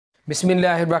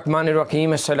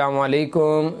बिस्मिल्लाहिर्रहमानिर्रहीम। अस्सलाम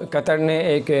वालेकुम। कतर ने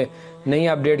एक नई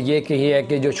अपडेट ये कही है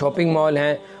कि जो शॉपिंग मॉल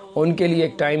हैं उनके लिए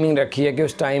एक टाइमिंग रखी है कि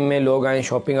उस टाइम में लोग आएँ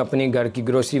शॉपिंग अपनी घर की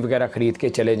ग्रोसरी वगैरह ख़रीद के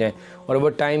चले जाएं, और वो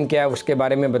टाइम क्या है उसके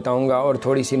बारे में बताऊंगा और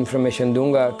थोड़ी सी इन्फॉर्मेशन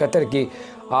दूंगा कतर की।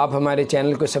 आप हमारे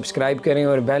चैनल को सब्सक्राइब करें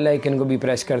और बेल आइकन को भी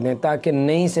प्रेस कर दें ताकि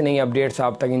नई से नई अपडेट्स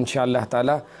आप तक इंशाअल्लाह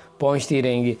ताला पहुंचती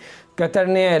रहेंगी। कतर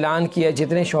ने ऐलान किया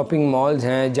जितने शॉपिंग मॉल्स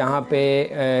हैं जहां पे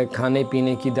खाने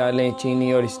पीने की दालें,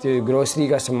 चीनी और इस ग्रोसरी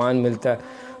का सामान मिलता है,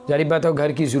 जारी बात हो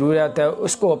घर की ज़रूरत है,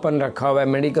 उसको ओपन रखा हुआ है।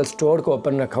 मेडिकल स्टोर को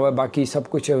ओपन रखा हुआ है, बाकी सब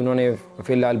कुछ उन्होंने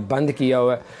फ़िलहाल बंद किया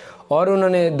हुआ है। और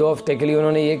उन्होंने 2 हफ्ते के लिए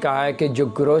उन्होंने ये कहा है कि जो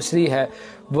ग्रोसरी है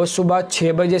वो सुबह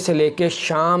 6 बजे से लेकर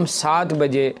शाम 7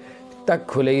 बजे तक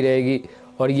खुली ही रहेगी,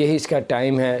 और यही इसका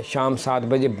टाइम है। शाम 7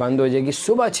 बजे बंद हो जाएगी,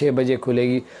 सुबह 6 बजे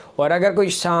खुलेगी। और अगर कोई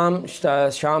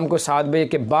शाम को 7 बजे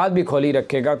के बाद भी खोली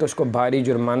रखेगा तो उसको भारी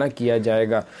जुर्माना किया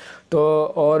जाएगा। तो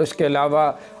और उसके अलावा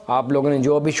आप लोगों ने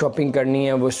जो भी शॉपिंग करनी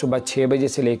है वो सुबह 6 बजे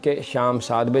से लेके शाम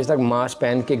 7 बजे तक मास्क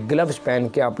पहन के, ग्लव्स पहन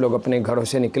के आप लोग अपने घरों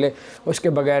से निकले, उसके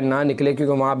बगैर ना निकले,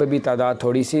 क्योंकि वहाँ पे भी तादाद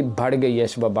थोड़ी सी बढ़ गई है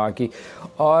इस वबा की।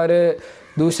 और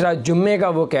दूसरा जुम्मे का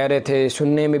वो कह रहे थे,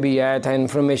 सुनने में भी आया था,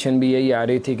 इन्फॉर्मेशन भी यही आ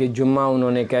रही थी कि जुम्मा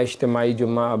उन्होंने क्या इज्तिमाई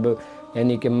जुम्मा अब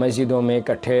यानी कि मस्जिदों में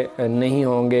इकट्ठे नहीं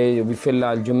होंगे।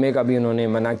 फ़िलहाल जुम्मे का भी उन्होंने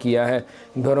मना किया है,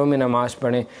 घरों में नमाज़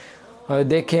पढ़ें।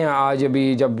 देखें आज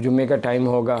अभी जब जुम्मे का टाइम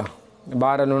होगा,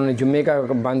 बाहर उन्होंने जुम्मे का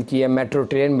बंद किया, मेट्रो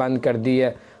ट्रेन बंद कर दी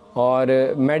है,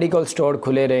 और मेडिकल स्टोर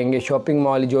खुले रहेंगे, शॉपिंग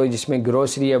मॉल जो जिसमें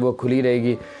ग्रोसरी है वो खुली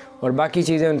रहेगी, और बाकी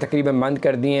चीज़ें उन्होंने तकरीबन बंद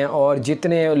कर दी हैं। और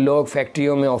जितने लोग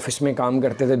फैक्ट्रियों में ऑफिस में काम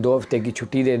करते थे 2 हफ्ते की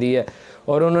छुट्टी दे दी है,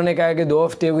 और उन्होंने कहा कि 2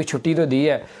 हफ्ते की छुट्टी तो दी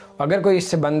है, अगर कोई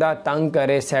इससे बंदा तंग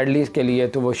करे सैलरी के लिए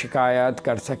तो वो शिकायत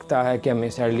कर सकता है कि हमें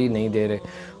सैलरी नहीं दे रहे।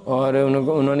 और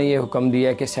उन्होंने ये हुक्म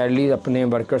दिया कि सैलरी अपने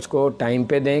वर्कर्स को टाइम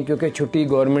पे दें, क्योंकि छुट्टी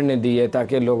गवर्नमेंट ने दी है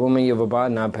ताकि लोगों में ये वबा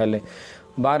ना फैले।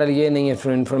 बहरहाल ये नहीं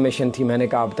है इन्फॉर्मेशन थी, मैंने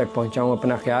कहा आप तक पहुंचाऊं।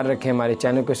 अपना ख्याल रखें, हमारे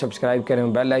चैनल को सब्सक्राइब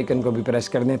करें, बेल आइकन को भी प्रेस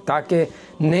कर दें ताकि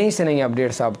नई से नई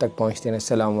अपडेट्स आप तक पहुंचते हैं।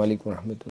 अस्सलाम वालेकुम रहमतुल्लाह।